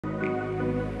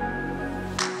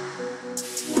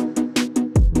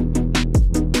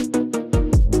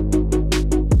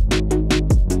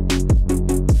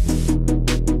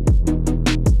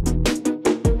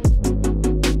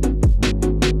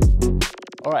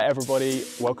Alright everybody,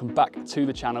 welcome back to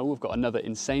the channel. We've got another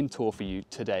insane tour for you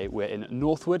today. We're in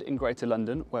Northwood in Greater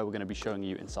London, where we're going to be showing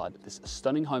you inside this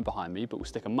stunning home behind me, but we'll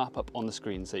stick a map up on the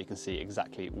screen so you can see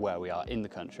exactly where we are in the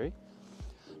country.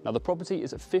 Now the property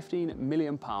is at £15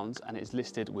 million and it is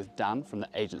listed with Dan from the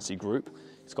agency group.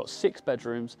 It's got 6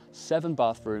 bedrooms, 7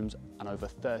 bathrooms and over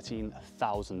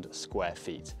 13,000 square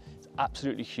feet. It's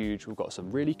absolutely huge. We've got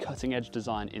some really cutting edge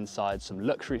design inside, some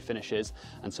luxury finishes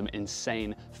and some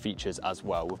insane features as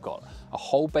well. We've got a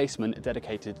whole basement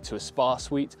dedicated to a spa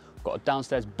suite. We've got a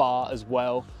downstairs bar as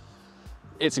well.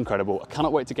 It's incredible. I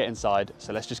cannot wait to get inside.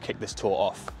 So let's just kick this tour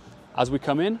off. As we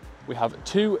come in, we have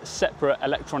 2 separate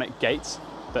electronic gates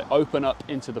that open up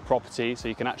into the property so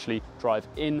you can actually drive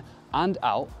in and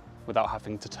out without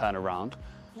having to turn around.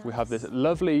 Nice. We have this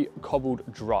lovely cobbled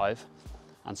drive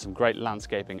and some great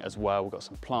landscaping as well. We've got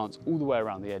some plants all the way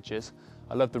around the edges.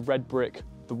 I love the red brick,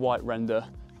 the white render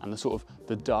and the sort of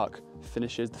the dark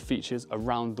finishes, the features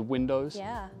around the windows.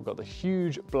 Yeah. We've got the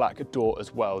huge black door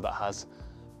as well that has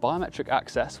biometric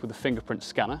access with a fingerprint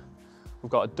scanner.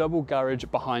 We've got a double garage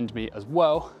behind me as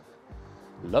well.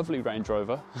 Lovely Range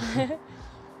Rover.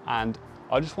 And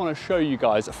I just want to show you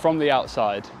guys from the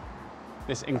outside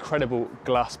this incredible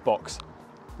glass box.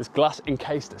 This glass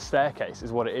encased staircase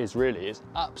is what it is really. It's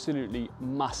absolutely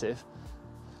massive.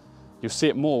 You'll see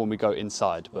it more when we go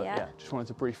inside, but yeah, just wanted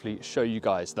to briefly show you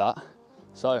guys that.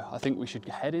 So I think we should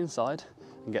head inside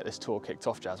and get this tour kicked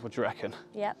off, Jazz. What do you reckon?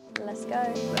 Yep, let's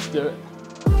go. Let's do it.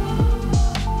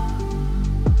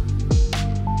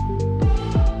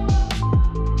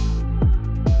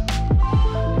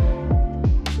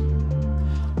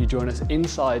 Join us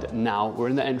inside now. We're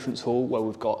in the entrance hall where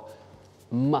we've got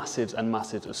massives and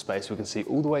massives of space. We can see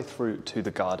all the way through to the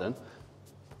garden.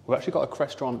 We've actually got a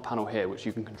Crestron panel here which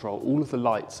you can control all of the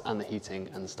lights and the heating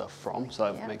and stuff from, so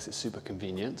it makes it super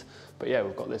convenient. But yeah,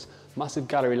 we've got this massive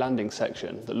gallery landing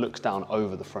section that looks down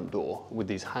over the front door with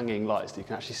these hanging lights that you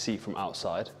can actually see from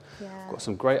outside. We've got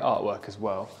some great artwork as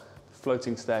well.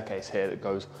 Floating staircase here that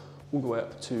goes all the way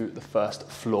up to the first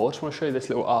floor. Just want to show you this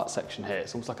little art section here.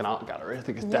 It's almost like an art gallery. I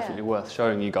think it's definitely worth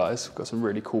showing you guys. We've got some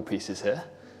really cool pieces here.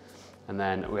 And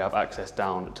then we have access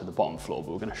down to the bottom floor,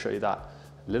 but we're going to show you that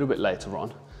a little bit later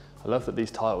on. I love that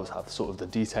these tiles have sort of the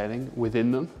detailing within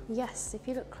them. Yes, if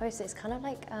you look closer, it's kind of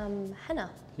like henna.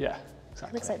 Yeah, exactly.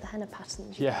 It looks like the henna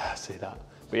patterns. Yeah, I see that.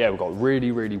 But yeah, we've got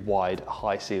really, really wide,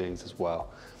 high ceilings as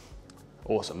well.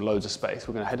 Awesome, loads of space.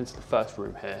 We're going to head into the first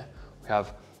room here. We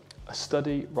have a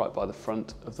study right by the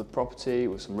front of the property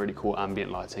with some really cool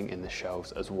ambient lighting in the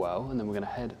shelves as well. And then we're going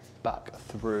to head back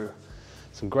through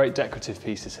some great decorative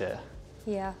pieces here.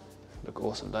 Yeah. Look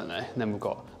awesome, don't they? And then we've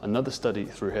got another study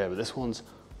through here, but this one's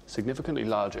significantly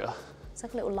larger. It's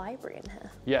like a little library in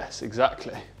here. Yes,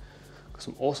 exactly. Got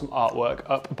some awesome artwork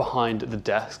up behind the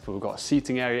desk, but we've got a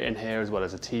seating area in here as well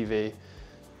as a TV.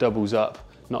 Doubles up.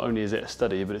 Not only is it a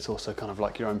study, but it's also kind of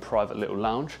like your own private little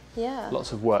lounge. Yeah.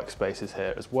 Lots of workspaces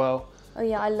here as well. Oh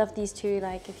yeah, I love these too.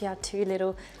 Like if you had 2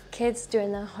 little kids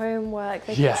doing their homework,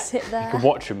 they can sit there. You can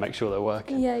watch them, make sure they're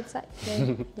working. Yeah,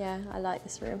 exactly. Yeah, I like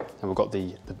this room. And we've got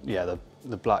the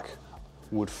black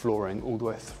wood flooring all the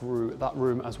way through that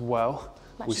room as well.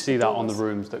 We see that on the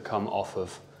rooms that come off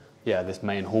of this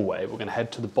main hallway. We're going to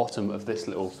head to the bottom of this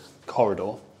little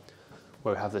corridor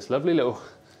where we have this lovely little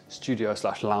studio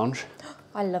slash lounge.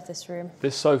 I love this room.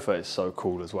 This sofa is so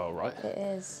cool as well, right? It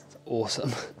is. It's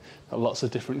awesome. Got lots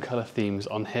of different colour themes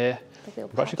on here.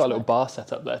 We've actually got a little bar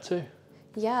set up there too.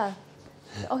 Yeah.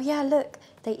 Oh yeah, look.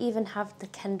 They even have the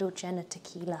Kendall Jenner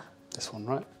tequila. This one,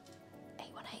 right?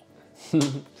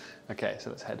 818. Okay,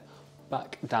 so let's head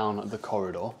back down the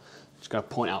corridor. Just going to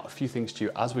point out a few things to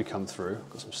you as we come through.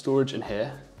 Got some storage in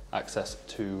here, access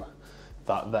to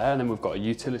that there, and then we've got a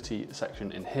utility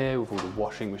section in here with all the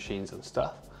washing machines and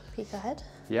stuff. Peek ahead.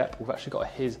 Yep, we've actually got a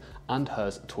his and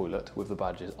hers toilet with the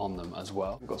badges on them as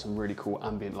well. We've got some really cool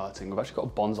ambient lighting. We've actually got a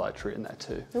bonsai tree in there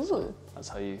too. Ooh. So that's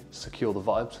how you secure the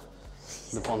vibes.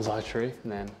 The bonsai tree.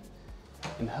 And then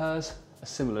in hers, a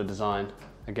similar design,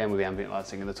 again with the ambient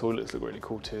lighting, and the toilets look really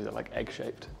cool too. They're like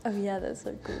egg-shaped. Oh yeah, that's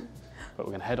so cool. But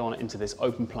we're gonna head on into this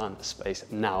open plan space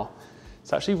now.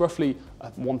 It's actually roughly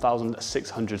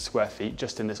 1,600 square feet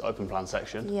just in this open plan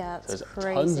section. Yeah, it's so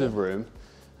crazy. Tons of room.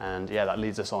 And yeah, that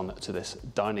leads us on to this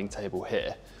dining table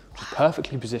here, which is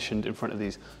perfectly positioned in front of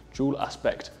these dual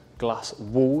aspect glass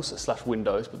walls slash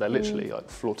windows, but they're literally like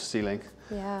floor to ceiling.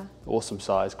 Yeah. Awesome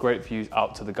size, great views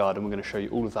out to the garden. We're going to show you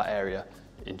all of that area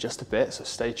in just a bit, so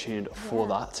stay tuned for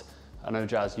that. I know,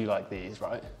 Jazz, you like these,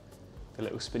 right? The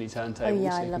little spinny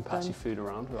turntables, so you can pass your food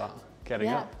around without getting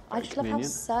up. I just love how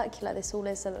circular this all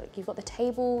is. So look, you've got the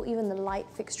table, even the light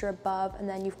fixture above, and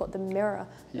then you've got the mirror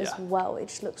as well. It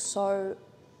just looks so,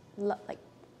 like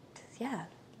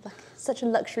such a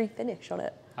luxury finish on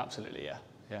it. Absolutely, yeah.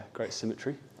 Yeah, great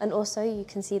symmetry. And also you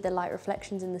can see the light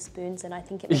reflections in the spoons, and I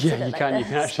think it makes it look you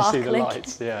can actually see the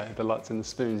lights. Yeah, the lights in the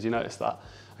spoons, you notice that.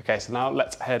 Okay, so now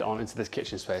let's head on into this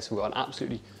kitchen space. We've got an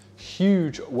absolutely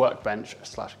huge workbench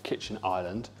 / kitchen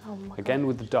island. Oh my Again,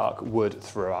 with the dark wood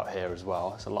throughout here as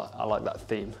well. So I like that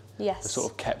theme. Yes. It's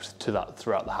sort of kept to that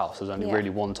throughout the house. There's only really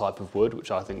one type of wood, which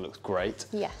I think looks great.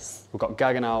 Yes. We've got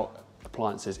Gaggenau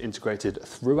appliances integrated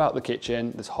throughout the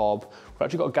kitchen, this hob. We've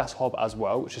actually got a gas hob as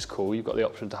well, which is cool. You've got the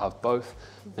option to have both.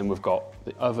 Then we've got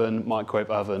the oven,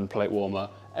 microwave oven, plate warmer,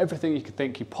 everything you could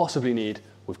think you possibly need,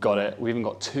 we've got it. We've even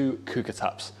got 2 cooker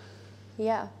taps.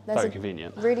 Yeah, there's very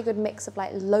convenient. Really good mix of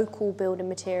like local building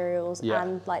materials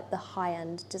and like the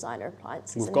high-end designer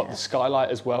appliances. We've got the skylight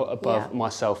as well above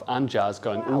myself and Jazz,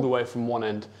 going all the way from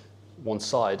one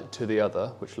side to the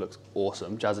other, which looks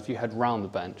awesome. Jazz, if you head round the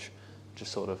bench,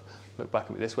 just sort of look back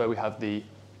at me this way, we have the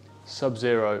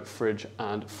Sub-Zero fridge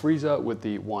and freezer with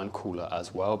the wine cooler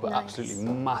as well, but absolutely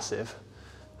massive.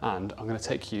 And I'm going to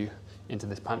take you into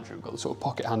this pantry. We've got the sort of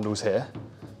pocket handles here,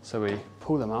 so we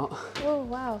pull them out. Oh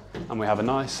wow! And we have a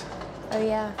nice,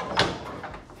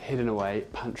 hidden away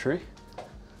pantry.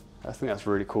 I think that's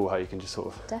really cool how you can just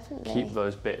sort of keep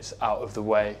those bits out of the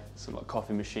way. Some like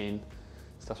coffee machine,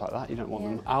 stuff like that. You don't want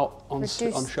them out on show.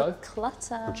 Reduce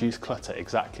clutter. Reduce clutter,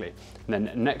 exactly. And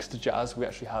then next to Jazz, we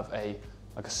actually have a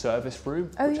service room,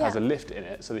 which has a lift in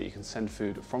it so that you can send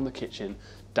food from the kitchen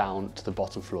down to the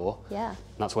bottom floor. Yeah. And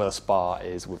that's where the spa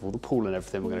is with all the pool and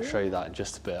everything. We're going to show you that in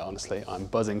just a bit, honestly. I'm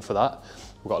buzzing for that.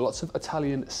 We've got lots of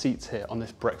Italian seats here on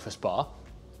this breakfast bar.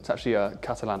 It's actually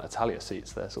Catalan Italia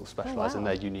seats. They're sort of specialised in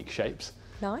their unique shapes.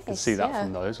 Nice. You can see that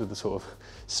from those with the sort of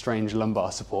strange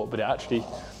lumbar support, but it actually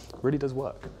really does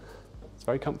work. It's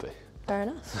very comfy. Fair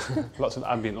enough. Lots of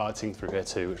ambient lighting through here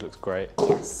too, which looks great.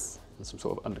 Yes. And some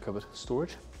sort of undercovered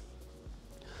storage.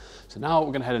 So now we're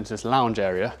going to head into this lounge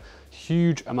area.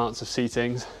 Huge amounts of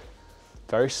seatings,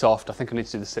 very soft. I think I need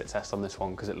to do the sit test on this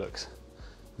one because it looks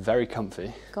very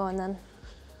comfy. Go on then.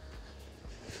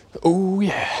 Oh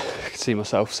yeah, I can see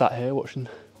myself sat here watching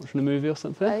a movie or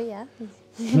something. Oh yeah.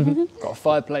 Got a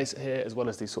fireplace here as well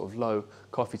as these sort of low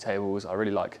coffee tables. I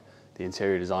really like the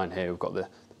interior design here. We've got the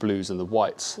blues and the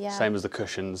whites, same as the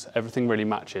cushions. Everything really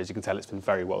matches. You can tell it's been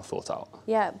very well thought out.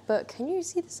 Yeah, but can you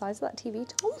see the size of that TV,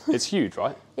 Tom? It's huge,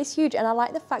 right? It's huge, and I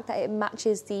like the fact that it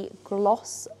matches the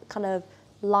gloss kind of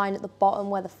line at the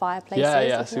bottom where the fireplace is.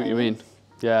 Yeah, I see what you mean.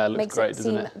 Yeah, it looks great,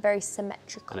 doesn't it? Makes it seem very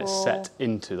symmetrical. And it's set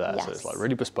into there, so it's like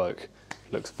really bespoke.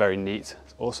 Looks very neat.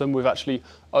 It's awesome. We've actually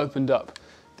opened up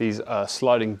these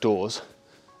sliding doors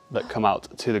that come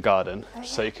out to the garden,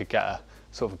 so you could get a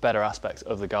sort of a better aspect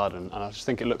of the garden, and I just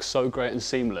think it looks so great and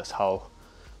seamless how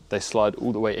they slide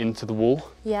all the way into the wall.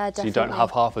 Yeah, definitely. So you don't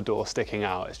have half a door sticking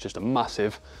out, it's just a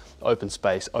massive open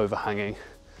space overhanging.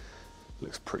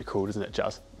 Looks pretty cool, doesn't it,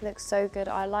 Jazz? Looks so good.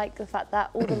 I like the fact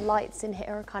that all the lights in here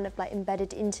are kind of like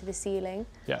embedded into the ceiling.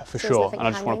 Yeah, for sure. And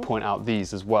I just want to point out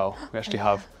these as well. We actually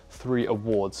have 3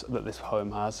 awards that this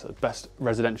home has. Best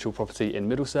residential property in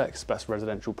Middlesex, best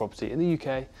residential property in the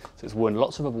UK. So it's won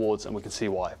lots of awards, and we can see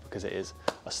why, because it is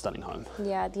a stunning home.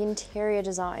 Yeah, the interior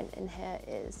design in here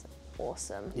is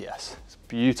awesome. Yes, it's a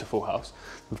beautiful house.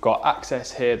 We've got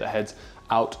access here that heads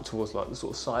out towards like the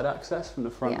sort of side access from the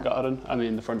front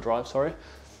garden, the front drive, sorry.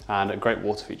 And a great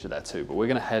water feature there too. But we're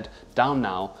gonna head down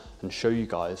now and show you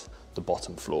guys the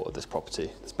bottom floor of this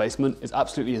property. This basement is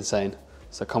absolutely insane.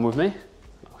 So come with me,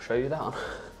 I'll show you down.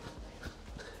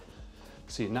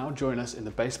 So you now join us in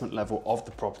the basement level of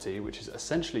the property, which is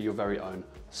essentially your very own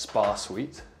spa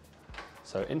suite.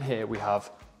 So in here we have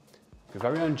your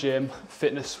very own gym,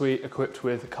 fitness suite equipped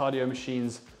with cardio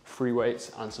machines, free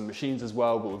weights and some machines as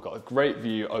well, but we've got a great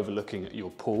view overlooking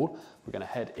your pool. We're gonna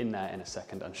head in there in a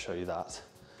second and show you that.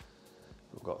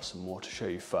 We've got some more to show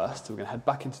you first. We're gonna head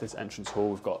back into this entrance hall.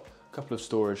 We've got a couple of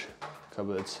storage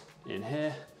cupboards in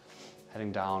here.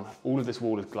 Heading down, all of this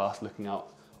wall is glass looking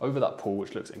out over that pool,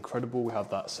 which looks incredible. We have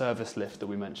that service lift that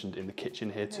we mentioned in the kitchen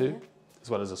here too, as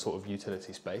well as a sort of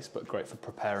utility space, but great for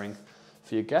preparing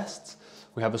for your guests.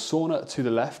 We have a sauna to the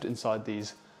left inside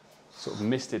these sort of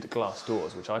misted glass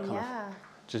doors, which I kind of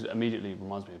just immediately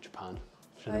reminds me of Japan.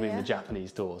 Should have been the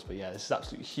Japanese doors, but yeah, this is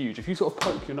absolutely huge. If you sort of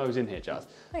poke your nose in here, Jazz,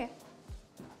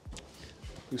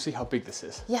 you'll see how big this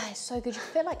is. Yeah, it's so good. You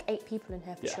fit like 8 people in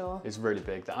here for sure. It's really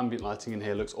big. The ambient lighting in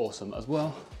here looks awesome as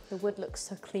well. The wood looks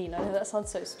so clean. I know that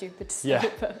sounds so stupid to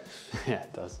say, but yeah,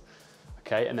 it does.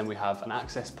 Okay, and then we have an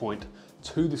access point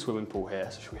to the swimming pool here.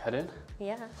 So should we head in?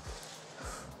 Yeah.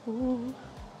 Ooh.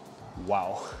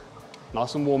 Wow.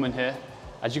 Nice and warm in here.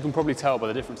 As you can probably tell by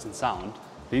the difference in sound,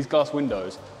 these glass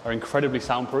windows are incredibly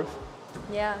soundproof.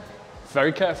 Yeah.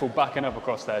 Very careful backing up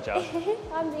across there, Jazz.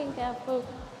 I'm being careful.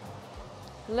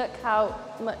 Look how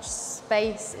much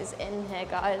space is in here,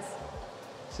 guys.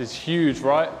 This is huge,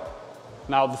 right?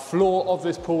 Now, the floor of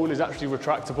this pool is actually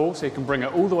retractable, so you can bring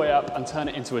it all the way up and turn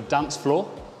it into a dance floor.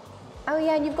 Oh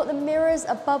yeah, and you've got the mirrors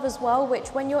above as well, which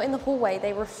when you're in the hallway,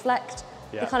 they reflect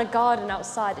the kind of garden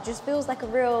outside. It just feels like a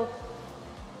real,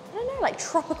 I don't know, like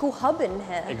tropical hub in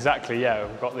here. Exactly, yeah.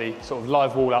 We've got the sort of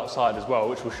live wall outside as well,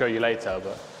 which we'll show you later,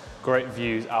 but great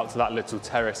views out to that little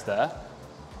terrace there.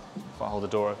 If I hold the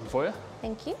door open for you.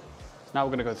 Thank you. Now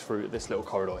we're going to go through this little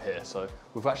corridor here. So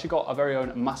we've actually got our very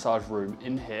own massage room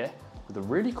in here with a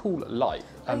really cool light.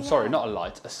 Sorry, not a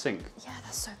light, a sink. Yeah,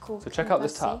 that's so cool. So check out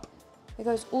this tap. It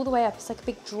goes all the way up. It's like a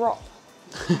big drop.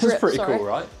 It's pretty cool,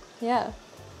 right? Yeah.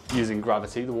 Using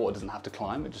gravity, the water doesn't have to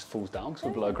climb, it just falls down because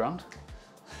we're below ground.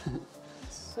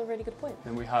 That's a really good point.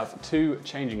 Then we have two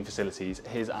changing facilities,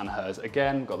 his and hers.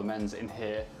 Again, we've got the men's in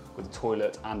here with a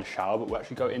toilet and a shower, but we'll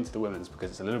actually go into the women's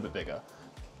because it's a little bit bigger.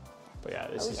 But yeah,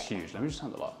 this is huge. Let me just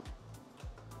turn the light on.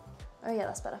 Oh yeah,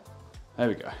 that's better. There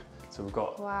we go. So we've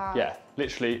got, yeah,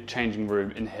 literally changing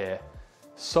room in here.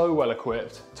 So well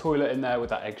equipped. Toilet in there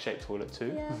with that egg-shaped toilet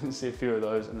too. Yeah. You can see a few of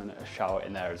those, and then a shower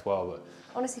in there as well. But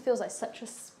honestly feels like such a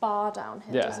spa down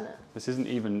here, doesn't it? This isn't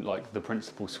even like the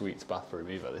principal suite's bathroom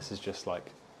either. This is just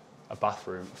like a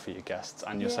bathroom for your guests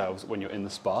and yourselves when you're in the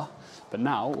spa. But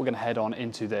now we're going to head on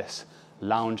into this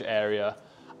lounge area.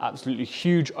 Absolutely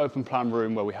huge open plan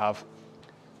room where we have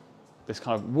this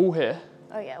kind of wall here,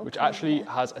 which actually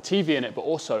has a TV in it, but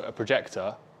also a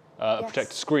projector, a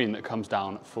projector screen that comes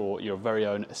down for your very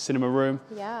own cinema room.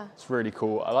 Yeah. It's really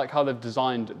cool. I like how they've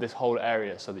designed this whole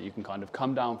area so that you can kind of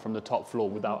come down from the top floor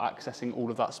without accessing all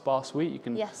of that spa suite. You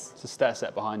can, it's a stair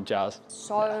set behind Jazz.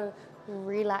 So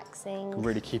relaxing.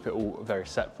 Really keep it all very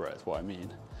separate is what I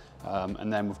mean.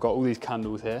 And then we've got all these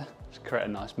candles here, which create a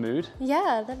nice mood.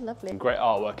 Yeah, they're lovely. And great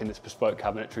artwork in this bespoke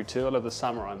cabinetry too. I love the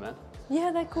samurai men. Yeah,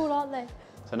 they're cool, aren't they?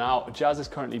 So now Jazz is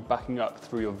currently backing up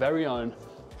through your very own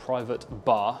private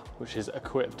bar, which is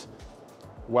equipped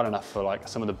well enough for like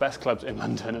some of the best clubs in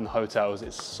London and hotels.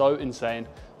 It's so insane.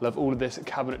 Love all of this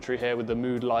cabinetry here with the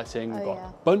mood lighting. We've got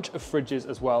a bunch of fridges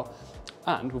as well.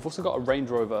 And we've also got a Range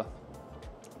Rover.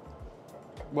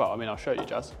 Well, I mean, I'll show you,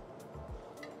 Jazz.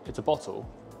 It's a bottle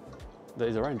that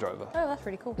is a Range Rover. Oh, that's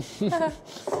really cool. It's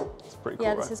pretty cool,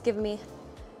 yeah, this has given me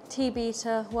TB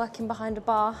to working behind a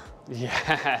bar.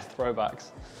 Yeah,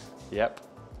 throwbacks. Yep.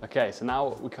 Okay, so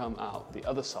now we come out the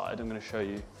other side. I'm going to show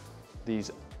you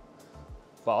these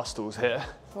bar stools here.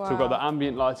 Wow. So we've got the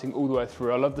ambient lighting all the way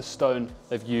through. I love the stone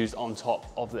they've used on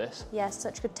top of this. Yeah,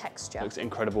 such good texture. Looks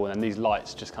incredible, and then these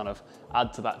lights just kind of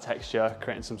add to that texture,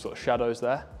 creating some sort of shadows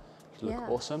there, which look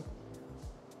awesome.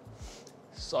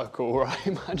 So cool, right?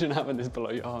 Imagine having this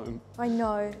below your home. I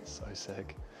know. So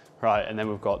sick. Right, and then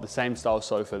we've got the same style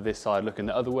sofa this side looking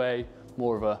the other way,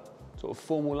 more of a sort of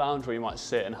formal lounge where you might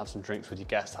sit and have some drinks with your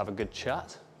guests, have a good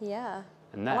chat. Yeah.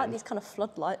 And then, I like these kind of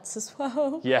floodlights as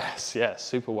well. Yes, yes,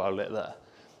 super well lit there.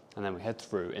 And then we head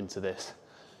through into this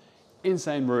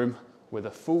insane room with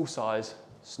a full-size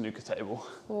snooker table.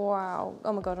 Wow.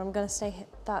 Oh my God, I'm going to stay here.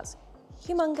 That's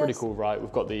humongous. Pretty cool, right?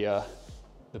 We've got the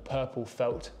purple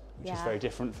felt, which is very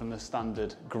different from the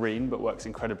standard green, but works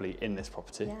incredibly in this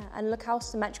property. Yeah, and look how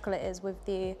symmetrical it is with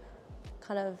the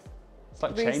kind of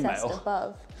like chainmail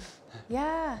above.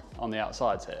 Yeah. On the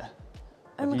outsides here.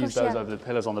 Oh my I've gosh, used those over the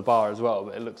pillars on the bar as well,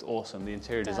 but it looks awesome. The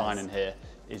interior design in here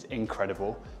is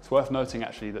incredible. It's worth noting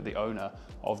actually that the owner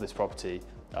of this property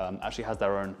actually has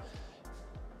their own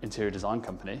interior design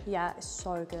company. Yeah, it's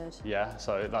so good. Yeah,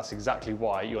 so that's exactly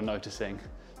why you're noticing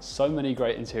so many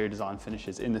great interior design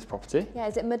finishes in this property. Yeah,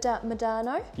 is it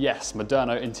Moderno? Yes,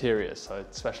 Moderno Interiors. So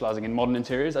it's specialising in modern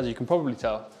interiors. As you can probably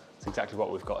tell, it's exactly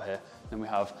what we've got here. Then we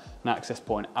have an access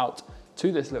point out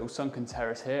to this little sunken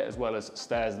terrace here, as well as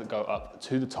stairs that go up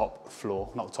to the top floor,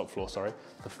 not the top floor, sorry,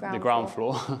 the ground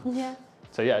floor. Yeah.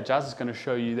 So yeah, Jazz is going to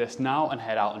show you this now and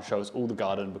head out and show us all the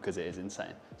garden because it is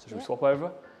insane. So should we swap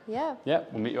over? Yeah. Yeah,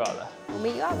 we'll meet you out there. We'll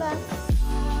meet you out there.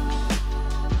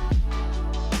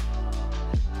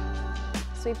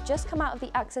 So we've just come out of the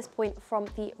access point from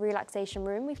the relaxation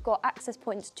room. We've got access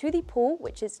points to the pool,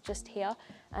 which is just here.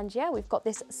 And yeah, we've got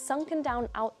this sunken down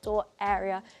outdoor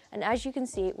area. And as you can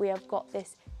see, we have got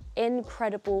this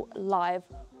incredible live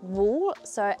wall.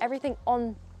 So everything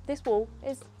on this wall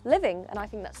is living. And I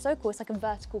think that's so cool. It's like a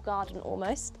vertical garden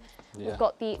almost. Yeah. We've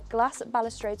got the glass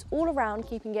balustrades all around,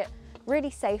 keeping it really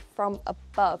safe from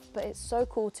above. But it's so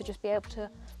cool to just be able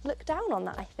to look down on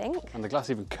that, I think. And the glass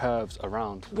even curves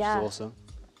around, which is awesome.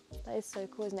 That is so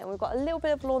cool, isn't it? We've got a little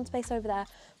bit of lawn space over there,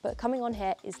 but coming on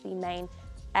here is the main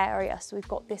area. So we've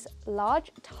got this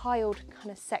large tiled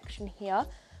kind of section here.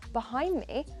 Behind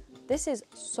me, this is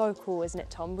so cool, isn't it,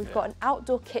 Tom? We've got an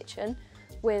outdoor kitchen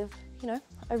with, you know,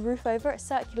 a roof over it, a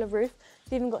circular roof.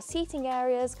 We've even got seating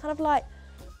areas, kind of like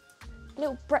a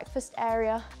little breakfast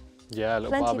area. Yeah, a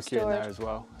little barbecue in there as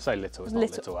well. I say little, it's not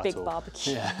little at all. Big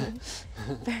barbecue. Yeah.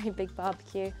 Very big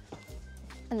barbecue.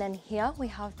 And then here we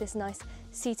have this nice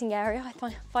seating area.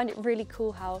 I find it really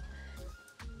cool how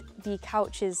the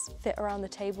couches fit around the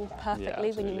table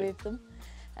perfectly when you move them.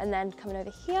 And then coming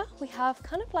over here, we have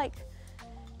kind of like,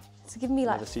 it's giving me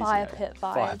like fire pit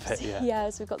vibes. Fire pit, yeah. Yeah,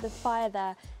 so we've got the fire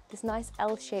there, this nice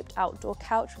L-shaped outdoor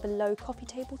couch with a low coffee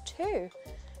table too.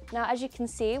 Now, as you can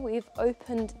see, we've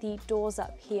opened the doors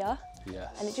up here. Yes.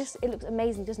 And it looks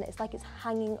amazing, doesn't it? It's like it's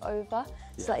hanging over.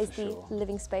 So that is the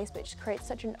living space, which creates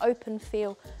such an open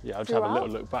feel. Yeah, I'll just have a little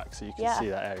look back so you can see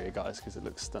that area, guys, because it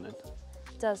looks stunning.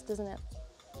 It does, doesn't it?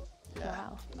 Yeah,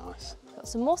 wow. Nice. Got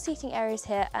some more seating areas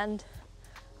here, and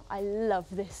I love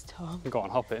this, Tom. Go on,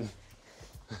 hop in.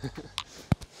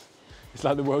 It's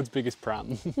like the world's biggest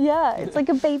pram. Yeah, it's like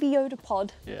a baby Yoda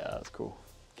pod. Yeah, that's cool.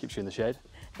 Keeps you in the shade.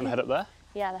 Want to head up there?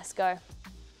 Yeah, let's go.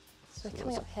 So we're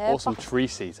coming up here. Awesome tree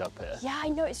seat up here. Yeah, I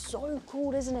know, it's so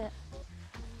cool, isn't it?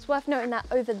 It's worth noting that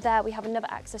over there we have another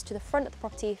access to the front of the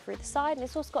property through the side, and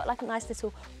it's also got like a nice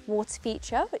little water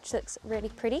feature, which looks really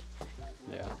pretty.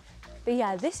 Yeah. But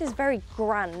yeah, this is very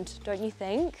grand, don't you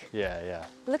think? Yeah, yeah.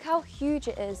 Look how huge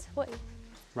it is. What?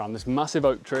 Around this massive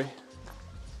oak tree.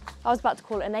 I was about to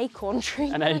call it an acorn tree.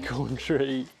 An acorn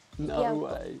tree. No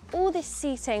way. All this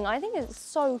seating, I think it's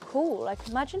so cool. Like,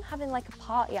 imagine having like a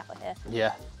party out here.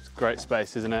 Yeah, it's a great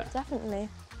space, isn't it? Definitely.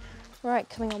 Right,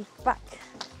 coming on back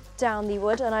down the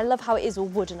wood, and I love how it is all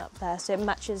wooden up there, so it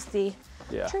matches the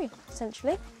tree,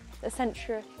 essentially.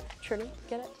 Essentially,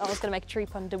 get it? Oh, I was going to make a tree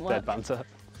pun, didn't work. Dead banter.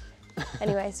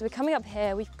 Anyway, so we're coming up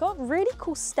here. We've got really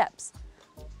cool steps.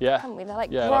 Yeah. Haven't we? They're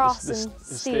like grass and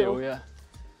steel. Yeah.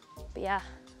 But yeah.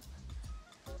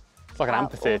 It's like an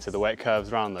amphitheatre, the way it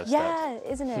curves around those steps.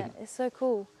 Yeah, isn't it? It's so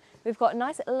cool. We've got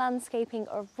nice landscaping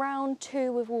around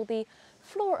too with all the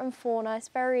flora and fauna. It's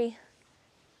very...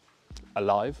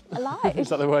 Alive? Alive. Is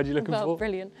that the word you're looking for?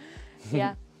 Brilliant.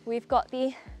 Yeah. We've got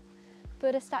the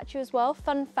Buddha statue as well.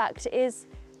 Fun fact is,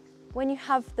 when you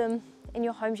have them in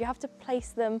your homes, you have to place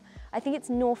them, I think it's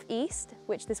northeast,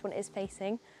 which this one is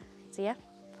facing. So yeah,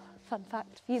 fun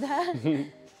fact for you there.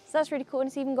 So that's really cool. And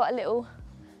it's even got a little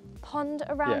pond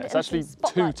around it. Yeah, it's actually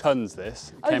 2 tons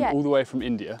this. It came all the way from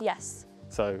India. Yes.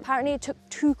 So apparently it took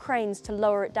 2 cranes to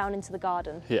lower it down into the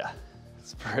garden. Yeah,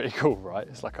 it's pretty cool, right?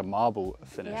 It's like a marble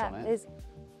finish on it. Yeah, it is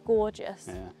gorgeous.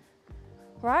 Yeah.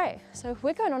 Right, so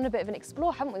we're going on a bit of an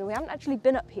explore, haven't we? We haven't actually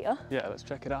been up here. Yeah, let's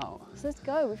check it out. So let's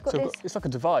go. We've got this. It's like a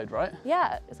divide, right?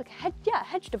 Yeah, it's like a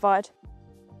hedge divide.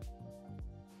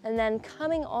 And then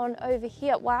coming on over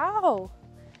here, wow.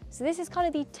 So this is kind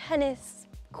of the tennis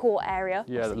court area.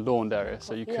 Yeah, the lawned area.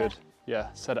 So you could,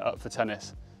 set it up for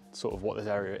tennis. Sort of what this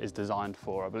area is designed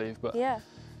for, I believe. But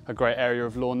a great area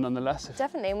of lawn nonetheless.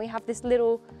 Definitely, and we have this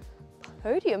little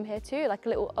podium here too, like a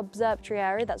little observatory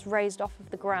area that's raised off of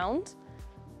the ground.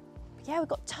 Yeah, we've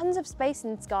got tons of space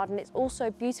in this garden. It's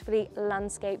also beautifully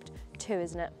landscaped too,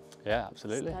 isn't it? Yeah,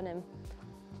 absolutely. Stunning.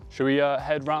 Should we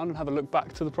head round and have a look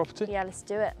back to the property? Yeah, let's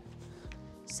do it.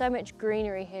 So much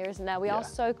greenery here, isn't there? We are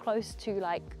so close to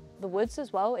like the woods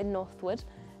as well in Northwood,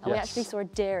 and we actually saw a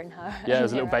deer in her. Yeah,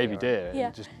 there's a little baby deer. Yeah.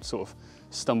 And it just sort of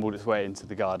stumbled its way into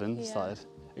the garden, started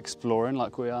exploring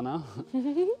like we are now.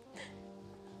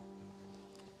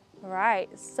 Right,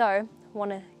 so I want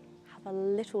to have a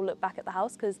little look back at the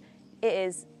house because it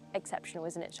is exceptional,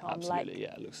 isn't it, Tom? Absolutely, like,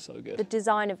 yeah, it looks so good. The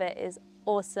design of it is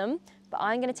awesome, but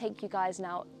I'm going to take you guys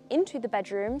now into the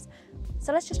bedrooms.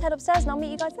 So let's just head upstairs and I'll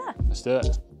meet you guys there. Let's do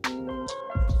it.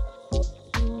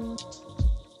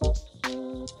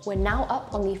 We're now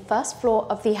up on the first floor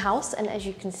of the house, and as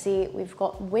you can see, we've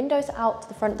got windows out to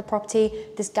the front of the property,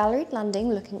 this galleried landing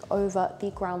looking over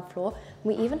the ground floor.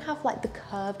 We even have like the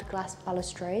curved glass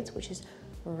balustrades, which is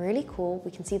really cool. We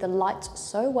can see the lights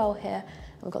so well here.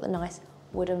 We've got the nice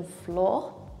wooden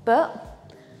floor, but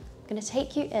I'm gonna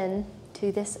take you in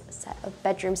to this set of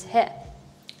bedrooms here.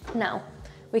 Now,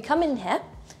 we come in here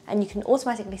and you can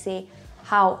automatically see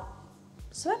how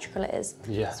symmetrical it is.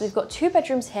 Yes. So we've got 2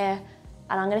 bedrooms here,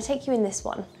 and I'm gonna take you in this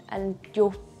one, and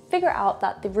you'll figure out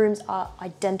that the rooms are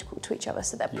identical to each other.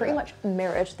 So they're pretty much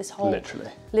mirrored, this whole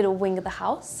little wing of the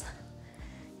house.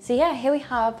 So yeah, here we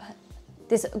have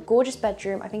this gorgeous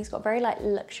bedroom. I think it's got very like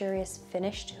luxurious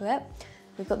finish to it.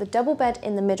 We've got the double bed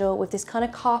in the middle with this kind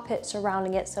of carpet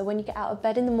surrounding it. So when you get out of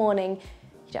bed in the morning,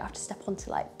 you don't have to step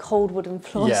onto like cold wooden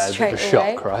floors straight away. Yeah, it's a bit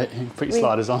of a shock, right? Put your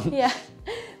sliders on. Yeah.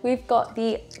 We've got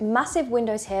the massive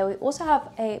windows here. We also have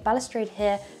a balustrade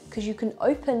here because you can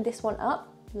open this one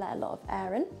up, let a lot of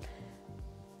air in.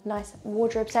 Nice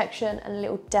wardrobe section and a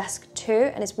little desk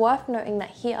too. And it's worth noting that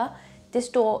here, this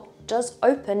door does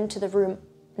open to the room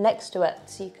next to it.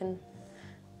 So you can,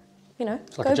 you know,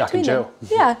 it's like a Jack and Jill.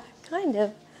 Yeah, kind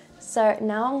of. So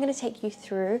now I'm going to take you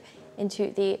through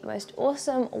into the most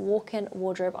awesome walk-in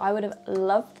wardrobe. I would have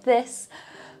loved this,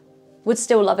 would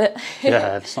still love it.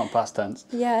 Yeah, it's not past tense.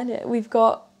 Yeah, we've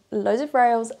got loads of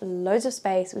rails, loads of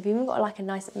space. We've even got like a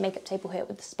nice makeup table here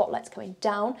with the spotlights coming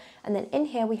down. And then in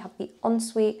here we have the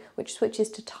ensuite, which switches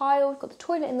to tile. We've got the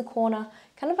toilet in the corner,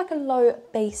 kind of like a low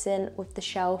basin with the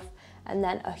shelf, and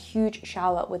then a huge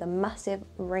shower with a massive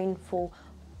rainfall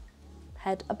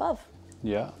head above.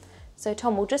 Yeah. So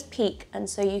Tom, we'll just peek and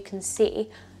so you can see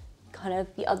kind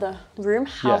of the other room,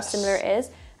 how similar it is.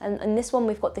 And in this one,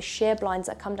 we've got the sheer blinds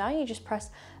that come down. You just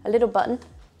press a little button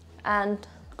and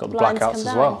got the blackouts as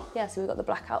well. Yeah, so we've got the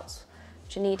blackouts,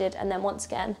 which are needed. And then once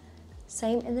again,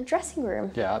 same in the dressing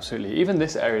room. Yeah, absolutely. Even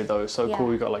this area though is so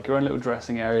cool. You've got like your own little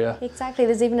dressing area. Exactly.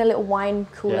 There's even a little wine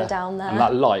cooler down there. And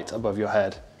that light above your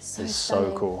head is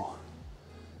stunning. so cool.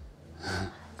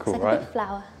 Cool, it's like right? a big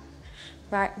flower.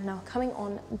 Right, now coming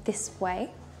on this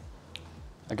way.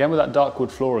 Again with that dark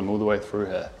wood flooring all the way through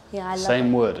here. Yeah, I love it.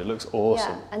 Same wood, it looks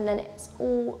awesome. Yeah, and then it's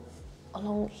all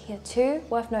along here too.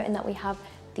 Worth noting that we have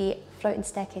the floating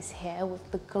staircase here with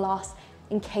the glass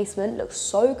encasement. Looks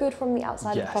so good from the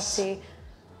outside of the property.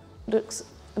 Looks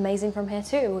amazing from here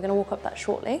too. We're gonna walk up that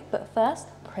shortly, but first,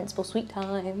 principal suite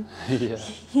time. Yeah.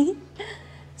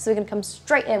 So we're gonna come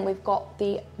straight in. We've got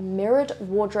the mirrored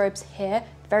wardrobes here,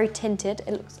 very tinted.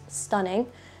 It looks stunning.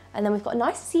 And then we've got a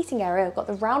nice seating area. We've got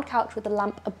the round couch with the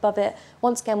lamp above it.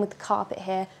 Once again with the carpet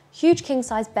here. Huge king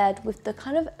size bed with the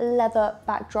kind of leather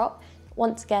backdrop.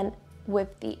 Once again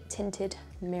with the tinted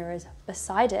mirrors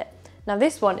beside it. Now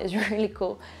this one is really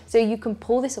cool. So you can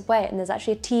pull this away and there's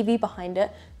actually a TV behind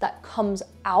it that comes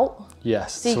out.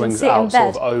 Yes, so swings out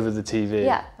sort of over the TV.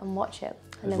 Yeah, and watch it.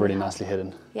 And it's really nicely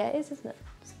hidden. Yeah, it is, isn't it?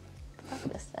 It's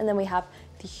fabulous. And then we have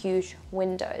the huge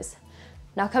windows.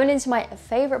 Now coming into my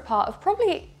favorite part of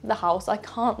probably the house, I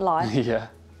can't lie. Yeah.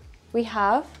 We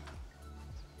have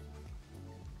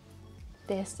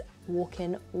this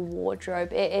walk-in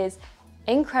wardrobe. It is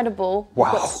incredible.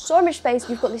 Wow. We've got so much space.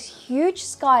 We've got this huge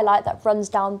skylight that runs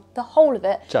down the whole of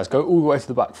it. Jazz, go all the way to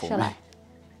the back for me. I?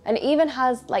 And it even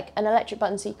has like an electric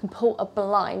button so you can pull a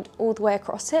blind all the way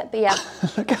across it. But yeah.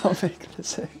 Look how big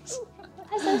this is.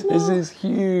 So this is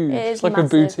huge. It's like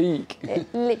massive. A boutique. It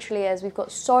literally is. We've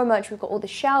got so much. We've got all the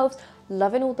shelves.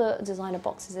 Loving all the designer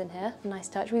boxes in here. Nice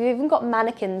touch. We've even got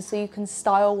mannequins so you can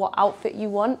style what outfit you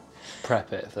want.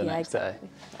 Prep it for the next day.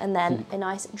 And then a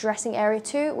nice dressing area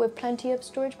too with plenty of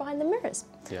storage behind the mirrors.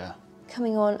 Yeah.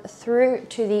 Coming on through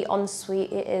to the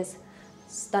ensuite, it is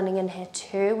stunning in here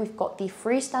too. We've got the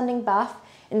freestanding bath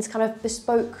in this kind of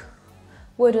bespoke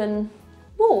wooden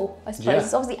wall, I suppose. Yeah.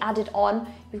 It's obviously added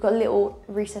on. We've got little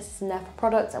recesses in there for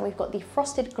products and we've got the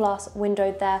frosted glass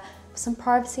window there for some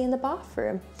privacy in the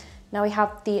bathroom. Now we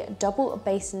have the double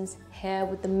basins here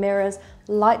with the mirrors,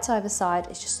 lights either side.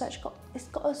 It's just it's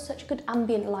got such good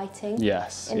ambient lighting.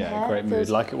 Yes, in yeah, here. great mood,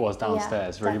 like it was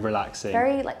downstairs, really relaxing.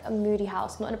 Very like a moody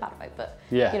house, not in a bad way, but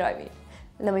yeah. You know what I mean.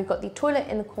 And then we've got the toilet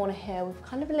in the corner here with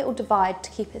kind of a little divide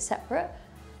to keep it separate.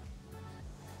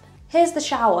 Here's the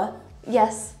shower.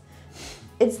 Yes,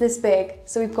 it's this big.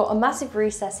 So we've got a massive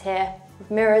recess here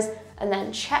with mirrors, and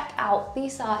then check out the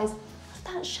size of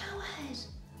that shower head.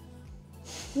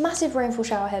 Massive rainfall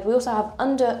shower head. We also have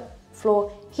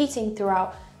underfloor heating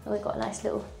throughout, and we've got a nice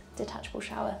little detachable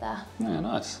shower there. Yeah,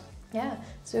 nice. Yeah,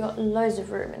 so we've got loads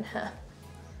of room in here.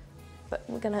 But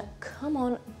we're gonna come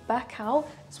on back out.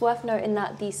 It's worth noting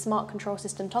that the smart control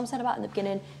system Tom said about in the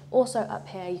beginning, also up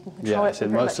here, you can control it. Yeah, it's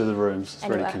in most of the rooms. It's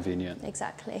anywhere. really convenient.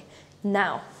 Exactly.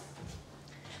 Now,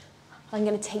 I'm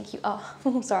gonna take you up.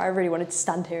 Sorry, I really wanted to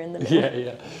stand here in the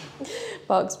little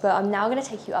box, but I'm now gonna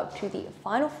take you up to the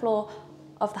final floor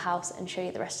of the house and show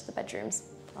you the rest of the bedrooms.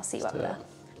 I'll see you up there.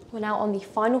 We're now on the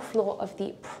final floor of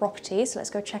the property, so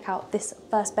let's go check out this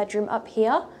first bedroom up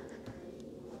here.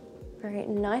 Very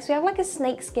nice. We have like a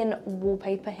snakeskin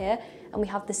wallpaper here, and we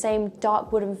have the same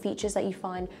dark wooden features that you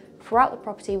find throughout the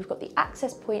property. We've got the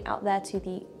access point out there to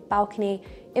the balcony,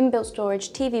 inbuilt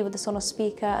storage, TV with the Sonos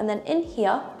speaker, and then in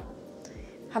here,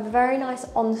 have a very nice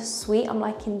ensuite. I'm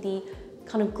liking the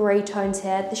kind of grey tones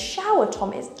here. The shower,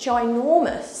 Tom, is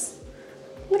ginormous.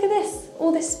 Look at this,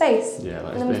 all this space. Yeah,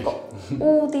 that and then is we've got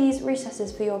all these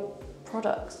recesses for your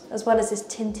products, as well as this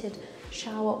tinted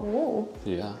shower wall.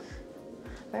 Yeah.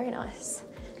 Very nice.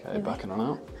 Okay, backing on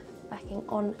out. Backing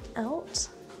on out.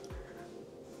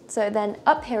 So then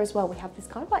up here as well, we have this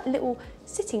kind of like little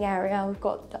sitting area. We've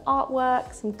got the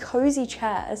artwork, some cozy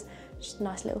chairs, just a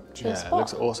nice little chill spot. Yeah, it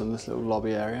looks awesome, this little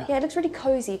lobby area. Yeah, it looks really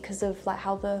cozy because of like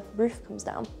how the roof comes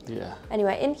down. Yeah.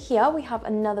 Anyway, in here we have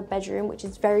another bedroom, which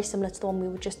is very similar to the one we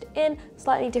were just in.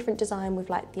 Slightly different design with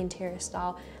like the interior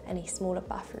style and a smaller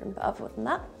bathroom, but other than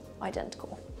that,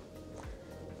 identical.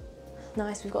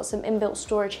 Nice, we've got some inbuilt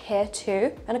storage here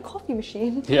too, and a coffee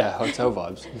machine. Yeah, hotel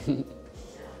vibes.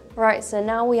 Right, so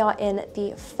now we are in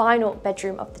the final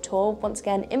bedroom of the tour. Once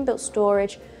again, inbuilt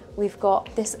storage. We've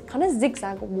got this kind of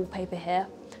zigzag wallpaper here.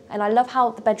 And I love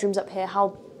how the bedroom's up here,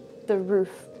 how the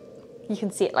roof, you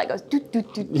can see it like goes doot,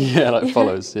 doot, doot, doot. Yeah, like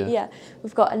follows, yeah. Yeah,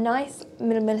 we've got a nice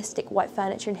minimalistic white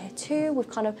furniture in here too, with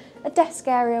kind of a desk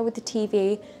area with the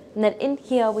TV. And then in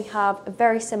here we have a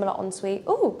very similar ensuite.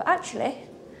 Oh, but actually,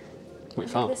 We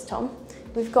found this, Tom.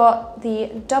 We've got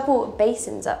the double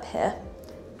basins up here.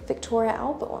 Victoria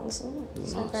Albert ones.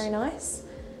 So very nice.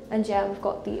 And yeah, we've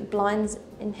got the blinds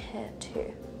in here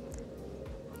too.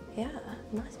 Yeah,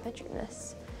 nice bedroom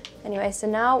this. Anyway, so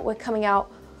now we're coming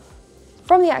out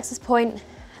from the access point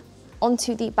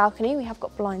onto the balcony. We have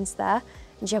got blinds there.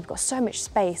 And yeah, we've got so much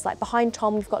space. Like behind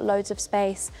Tom, we've got loads of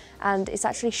space, and it's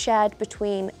actually shared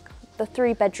between the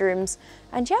 3 bedrooms.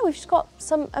 And yeah, we've just got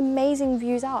some amazing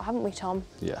views out, haven't we, Tom?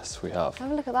 Yes, we have.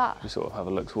 Have a look at that. We sort of have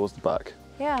a look towards the back.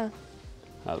 Yeah.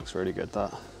 That looks really good,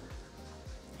 that.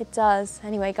 It does.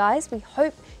 Anyway, guys, we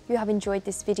hope you have enjoyed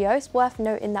this video. It's worth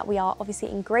noting that we are obviously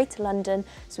in Greater London,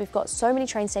 so we've got so many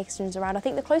train stations around. I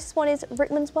think the closest one is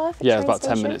Rickmansworth. Yeah, it's about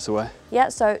 10 minutes away. Yeah,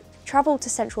 so travel to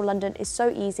central London is so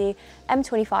easy.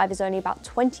 M25 is only about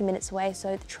 20 minutes away,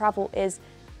 so the travel is...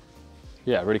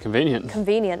 Yeah, really convenient.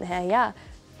 Convenient here, yeah.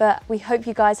 But we hope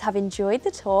you guys have enjoyed the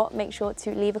tour. Make sure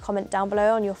to leave a comment down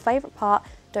below on your favourite part.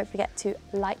 Don't forget to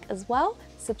like as well,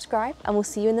 subscribe, and we'll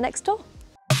see you in the next tour.